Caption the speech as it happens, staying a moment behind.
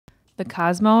The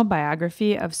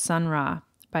Cosmo-Biography of Sun Ra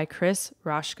by Chris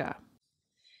Roshka.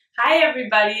 Hi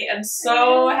everybody, I'm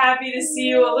so happy to see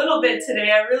you a little bit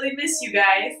today. I really miss you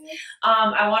guys.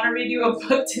 I want to read you a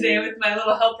book today with my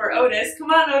little helper Otis. Come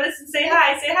on Otis and say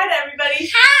hi. Say hi to everybody.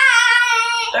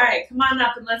 Hi! Alright, come on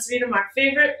up and let's read him our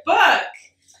favorite book.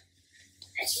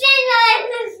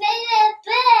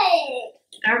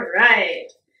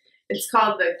 Alright. It's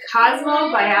called The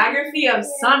Cosmo-Biography of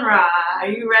Sun Ra. Are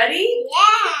you ready?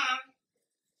 Yeah!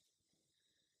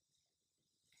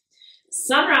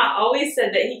 Sun Ra always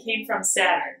said that he came from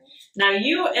Saturn. Now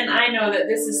you and I know that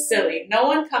this is silly. No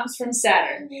one comes from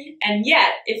Saturn. And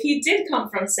yet, if he did come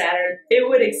from Saturn, it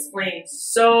would explain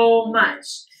so much.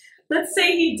 Let's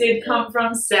say he did come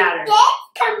from Saturn. He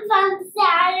did come from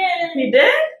Saturn. He did?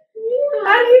 Yeah.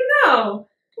 How do you know?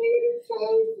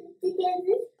 Because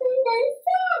it's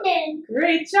from Saturn.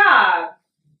 Great job.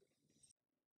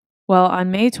 Well,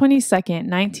 on May 22nd,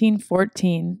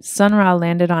 1914, Sun Ra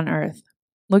landed on Earth.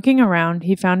 Looking around,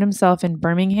 he found himself in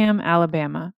Birmingham,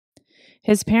 Alabama.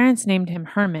 His parents named him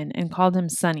Herman and called him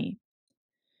Sonny.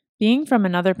 Being from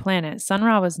another planet, Sun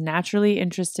Ra was naturally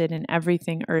interested in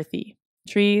everything earthy: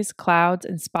 trees, clouds,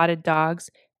 and spotted dogs,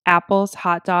 apples,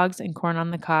 hot dogs, and corn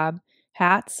on the cob,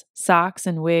 hats, socks,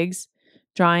 and wigs,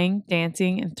 drawing,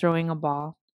 dancing, and throwing a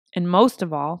ball. And most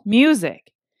of all,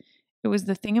 music. It was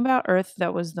the thing about Earth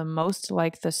that was the most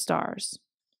like the stars.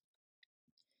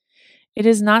 It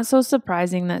is not so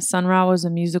surprising that Sun Ra was a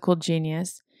musical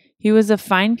genius. He was a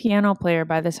fine piano player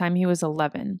by the time he was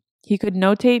 11. He could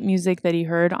notate music that he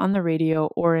heard on the radio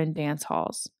or in dance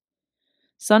halls.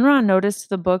 Sun Ra noticed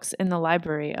the books in the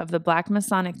library of the Black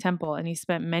Masonic Temple, and he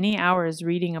spent many hours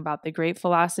reading about the great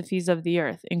philosophies of the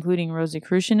earth, including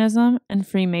Rosicrucianism and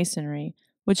Freemasonry,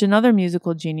 which another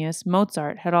musical genius,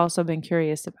 Mozart, had also been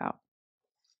curious about.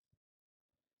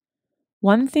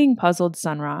 One thing puzzled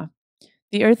Sun Ra.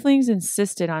 The Earthlings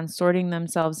insisted on sorting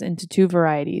themselves into two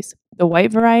varieties, the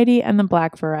white variety and the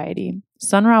black variety.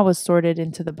 Sun Ra was sorted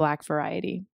into the black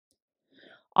variety.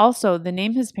 Also, the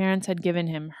name his parents had given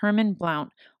him, Herman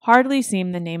Blount, hardly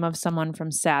seemed the name of someone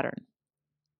from Saturn.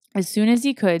 As soon as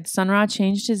he could, Sun Ra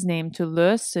changed his name to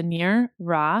Le Seigneur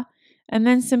Ra, and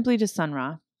then simply to Sun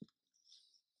Ra.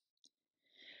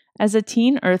 As a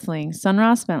teen Earthling, Sun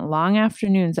Ra spent long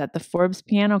afternoons at the Forbes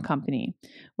Piano Company,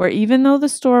 where even though the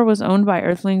store was owned by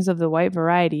Earthlings of the white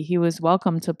variety, he was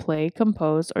welcome to play,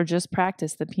 compose, or just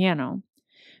practice the piano.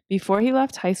 Before he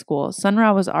left high school, Sun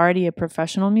Ra was already a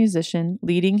professional musician,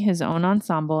 leading his own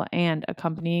ensemble and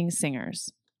accompanying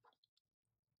singers.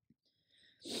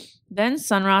 Then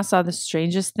Sun Ra saw the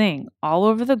strangest thing. All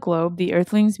over the globe, the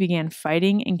Earthlings began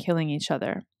fighting and killing each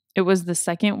other. It was the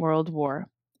Second World War.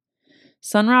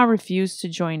 Sun Ra refused to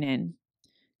join in.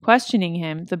 Questioning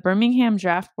him, the Birmingham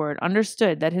Draft Board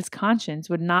understood that his conscience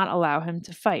would not allow him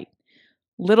to fight.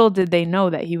 Little did they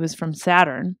know that he was from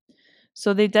Saturn,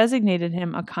 so they designated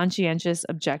him a conscientious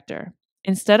objector.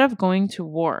 Instead of going to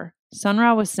war, Sun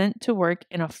Ra was sent to work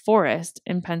in a forest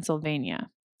in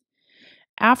Pennsylvania.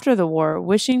 After the war,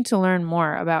 wishing to learn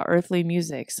more about earthly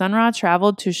music, Sun Ra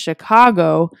traveled to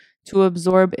Chicago to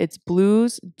absorb its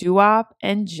blues, doo-wop,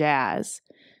 and jazz.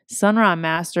 Sun Ra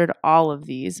mastered all of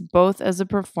these, both as a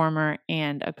performer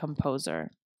and a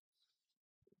composer.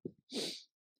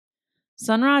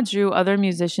 Sun Ra drew other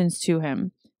musicians to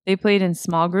him. They played in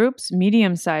small groups,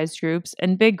 medium-sized groups,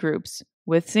 and big groups,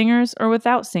 with singers or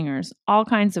without singers, all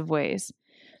kinds of ways.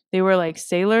 They were like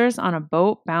sailors on a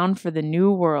boat bound for the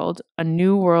new world, a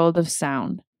new world of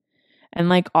sound. And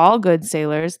like all good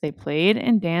sailors, they played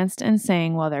and danced and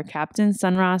sang while their captain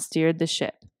Sun Ra steered the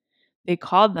ship. They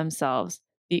called themselves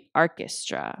the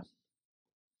orchestra.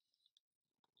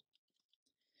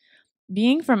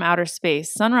 Being from outer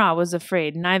space, Sun Ra was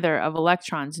afraid neither of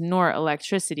electrons nor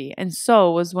electricity, and so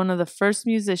was one of the first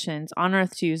musicians on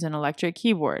Earth to use an electric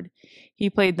keyboard. He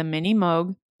played the mini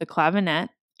moog, the clavinet,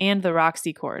 and the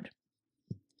roxychord.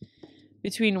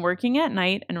 Between working at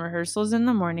night and rehearsals in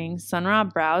the morning, Sun Ra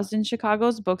browsed in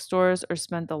Chicago's bookstores or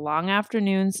spent the long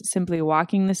afternoons simply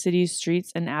walking the city's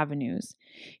streets and avenues.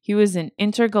 He was an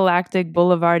intergalactic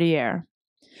boulevardier.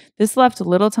 This left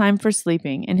little time for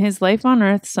sleeping. In his life on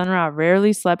Earth, Sun Ra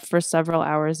rarely slept for several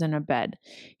hours in a bed.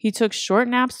 He took short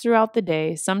naps throughout the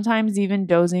day, sometimes even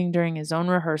dozing during his own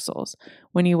rehearsals.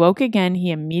 When he woke again, he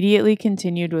immediately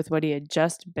continued with what he had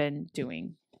just been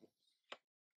doing.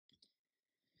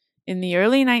 In the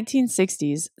early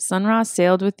 1960s, Sun Ra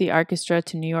sailed with the orchestra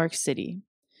to New York City.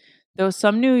 Though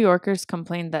some New Yorkers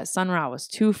complained that Sun Ra was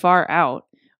too far out,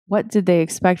 what did they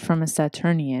expect from a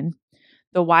Saturnian?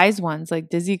 The wise ones like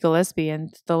Dizzy Gillespie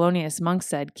and Thelonious Monk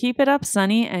said, "Keep it up,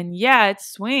 Sonny, and yeah, it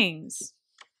swings."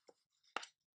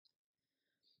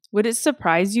 Would it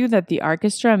surprise you that the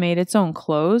orchestra made its own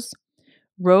clothes?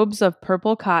 Robes of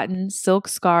purple cotton, silk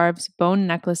scarves, bone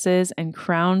necklaces, and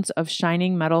crowns of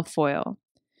shining metal foil.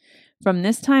 From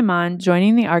this time on,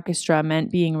 joining the orchestra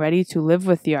meant being ready to live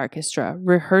with the orchestra,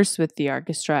 rehearse with the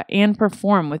orchestra, and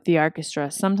perform with the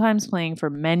orchestra, sometimes playing for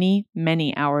many,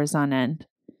 many hours on end.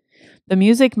 The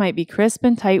music might be crisp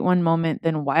and tight one moment,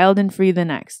 then wild and free the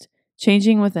next,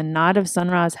 changing with a nod of Sun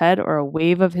Ra's head or a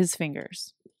wave of his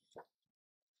fingers.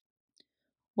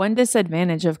 One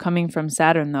disadvantage of coming from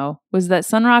Saturn, though, was that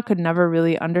Sun Ra could never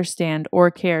really understand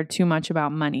or care too much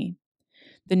about money.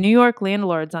 The New York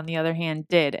landlords, on the other hand,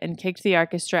 did and kicked the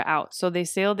orchestra out, so they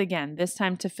sailed again, this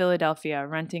time to Philadelphia,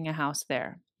 renting a house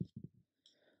there.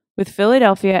 With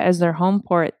Philadelphia as their home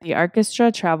port, the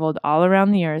orchestra traveled all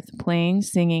around the earth, playing,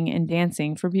 singing, and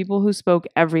dancing for people who spoke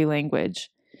every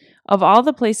language. Of all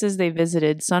the places they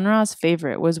visited, Sun Ra's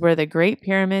favorite was where the Great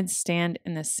Pyramids stand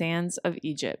in the sands of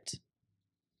Egypt.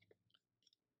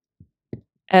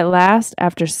 At last,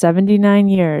 after 79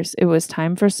 years, it was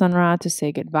time for Sun Ra to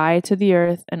say goodbye to the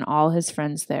earth and all his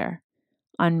friends there.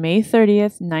 On May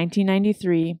 30th,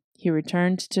 1993, he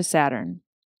returned to Saturn.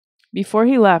 Before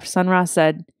he left, Sun Ra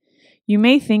said, "You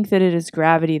may think that it is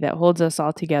gravity that holds us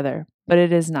all together, but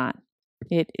it is not.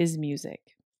 It is music."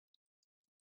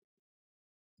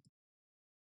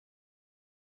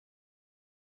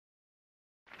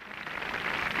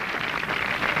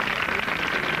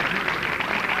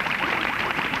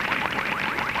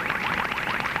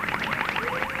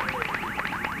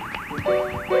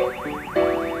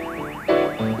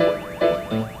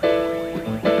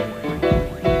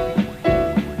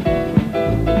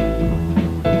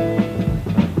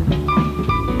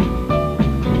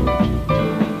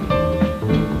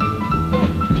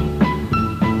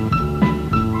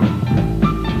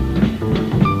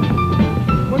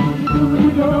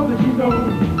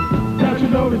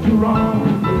 That you're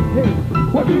wrong? Hey,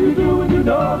 what do you do when you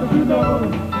know that you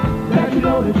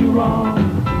know that you're wrong?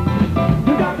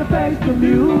 You got to face the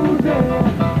music.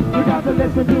 You got to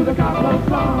listen to the gospel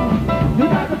song. You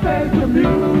got to face the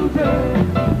music.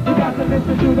 You got to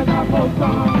listen to the gospel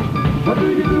song. What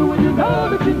do you do when you know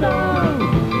that you know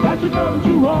that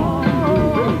you're wrong?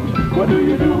 What do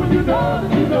you do when you know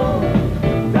that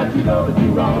you know that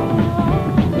you're wrong?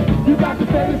 You got to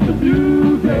face the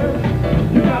music.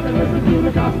 You got to listen to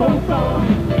the gospel song.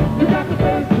 You got to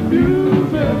face the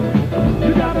music.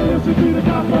 You got to listen to the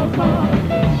gospel song.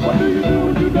 What do you do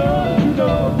when you know that you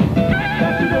know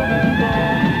that you're wrong?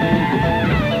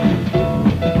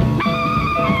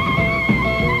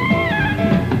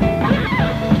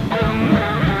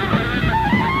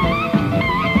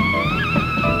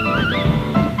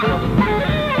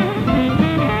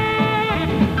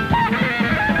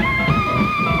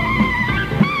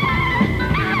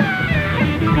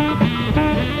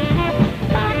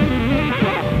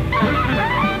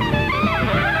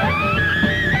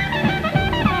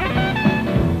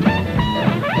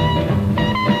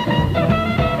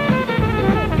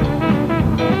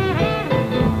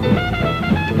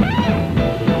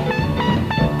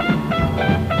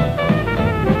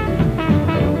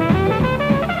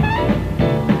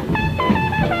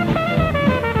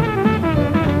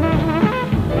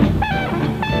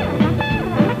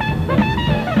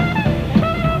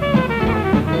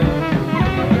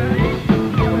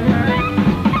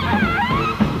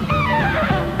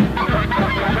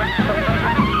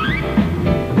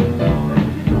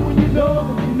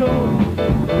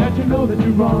 That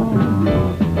you're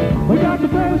wrong. We got to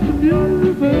face the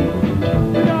music.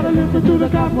 You got to listen to the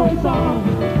gospel song.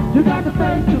 You got to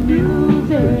face the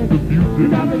music. You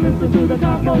got to listen to the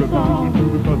gospel song.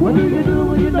 What do you do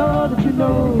when you know that you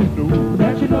know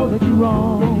that you're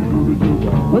wrong?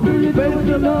 What do you do when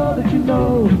you know that you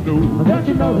know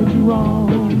that you're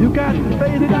wrong? You got to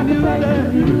face the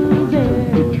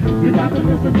music. You got to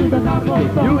listen to the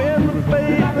gospel song. You in the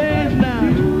faith age now.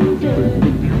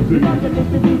 You got to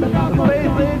listen to the gospel.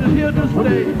 Faith age is here to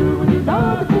stay.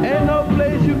 Ain't no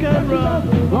place you can run.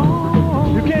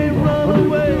 You can't run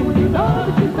away. You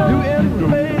in the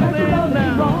faith age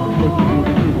now.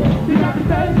 You got to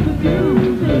face the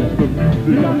music.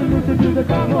 You got to listen to the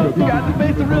gospel. You got to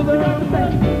face the rhythm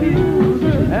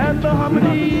and the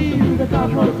harmonies and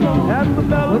the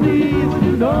melodies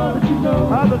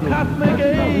of the cosmic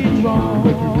age.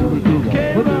 You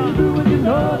can't run.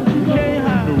 You can't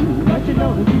hide.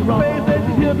 Faith age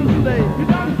is here to stay.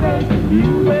 Faith age is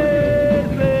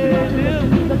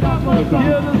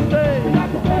here to stay.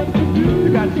 You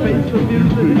got to face the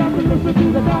music. You got to listen to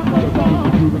the gospel song.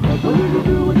 What do you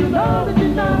do when you know that you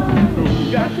know?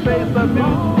 You got to face the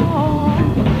music.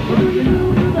 What do you do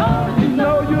when you know that you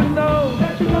know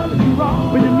that you're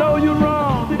wrong? When you know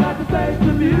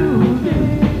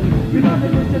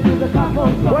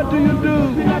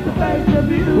face the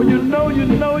music. When you know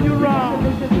you're wrong.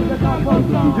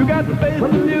 You got to face the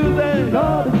music.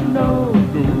 Know that you know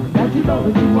that you know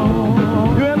that you're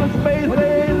wrong. You're in the space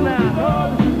age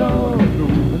now. Know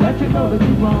that you know that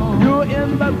you're wrong. You're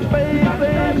in the space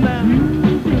age now.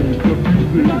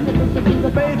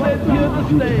 Space age here to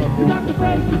stay. You got to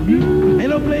face the music. Ain't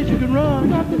no place you can run.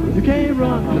 You can't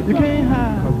run. You can't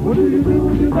hide. What do you do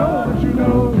when you know that you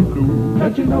know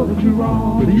that you know that you're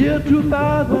wrong? The year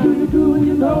 2000. What do you do when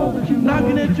you know that you know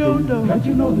knocking at your door? That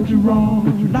you know that you're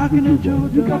wrong. Knocking at your door.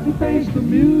 You got to face the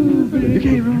music. You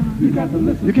can't run. You got to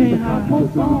listen. You can't hide.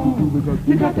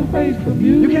 You got to face the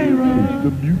music. You can't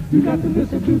run. You got to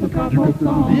listen to the Cosmo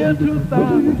song. The year 2000. What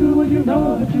do you do when you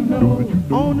know that you know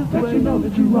on this way? That you know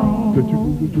that you're wrong.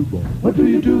 What do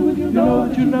you do when you know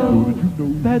that you know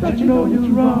that you know you're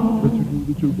wrong?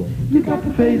 You got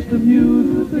to face the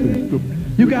music.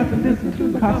 You got to listen to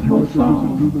the Cosmo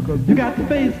song. You got to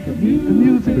face the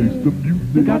music.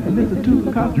 You got to listen to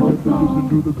the Cosmo song.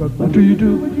 What do you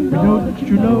do when you know that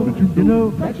you know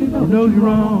you're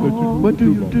wrong? What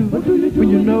do you do when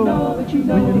you know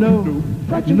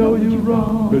you're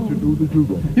wrong?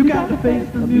 You got to face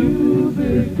the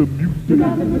music. You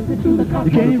got to listen to the Cosmo song.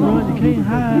 You can't run, you can't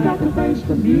hide. You got to face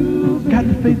the music. Got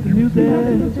to face the music. You got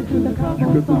to listen to the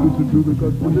Cosmo song.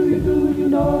 What do you do when you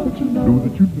know that you know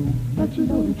that you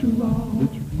know that you're wrong?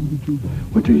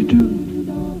 What do you do?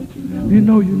 You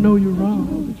know you're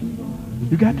wrong.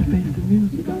 You got to face the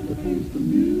music.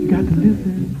 You got to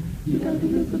listen.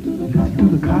 Listen to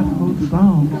the Cosmo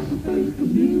songs.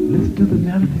 Listen to the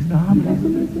melodies, the harmonies,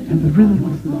 and the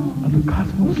rhythms of the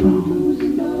Cosmo songs.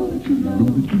 You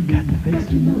got to face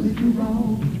the music.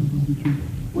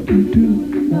 What do you do?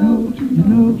 You know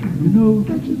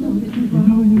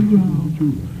you're wrong.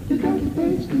 You got to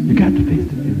face the music. You got to face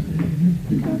the music.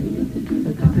 You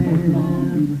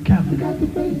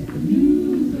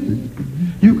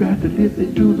got to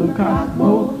listen to the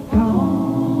Cosmo song.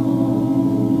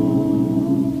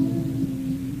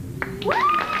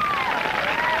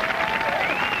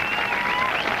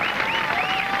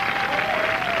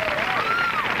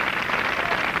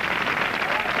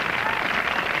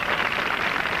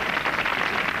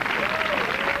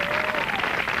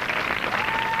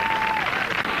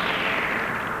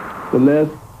 The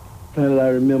last planet I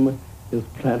remember is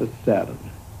planet Saturn.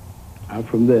 I'm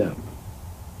from there.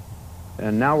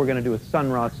 And now we're going to do a Sun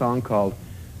Ra song called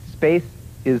Space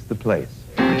is the Place.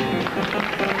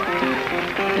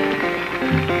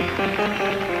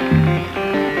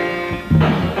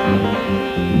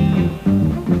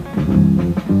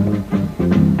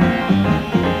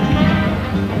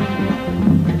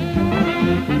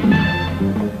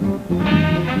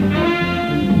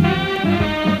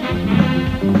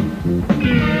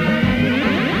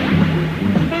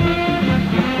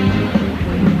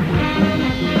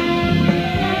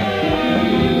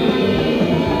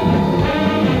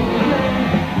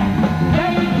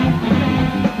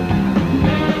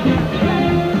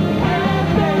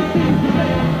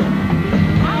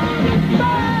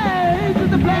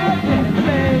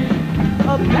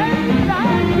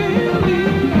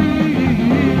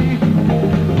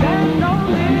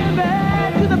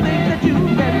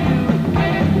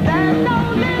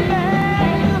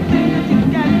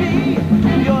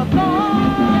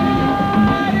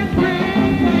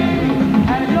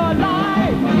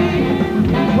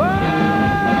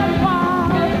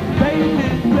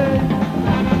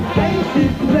 Space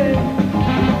is place.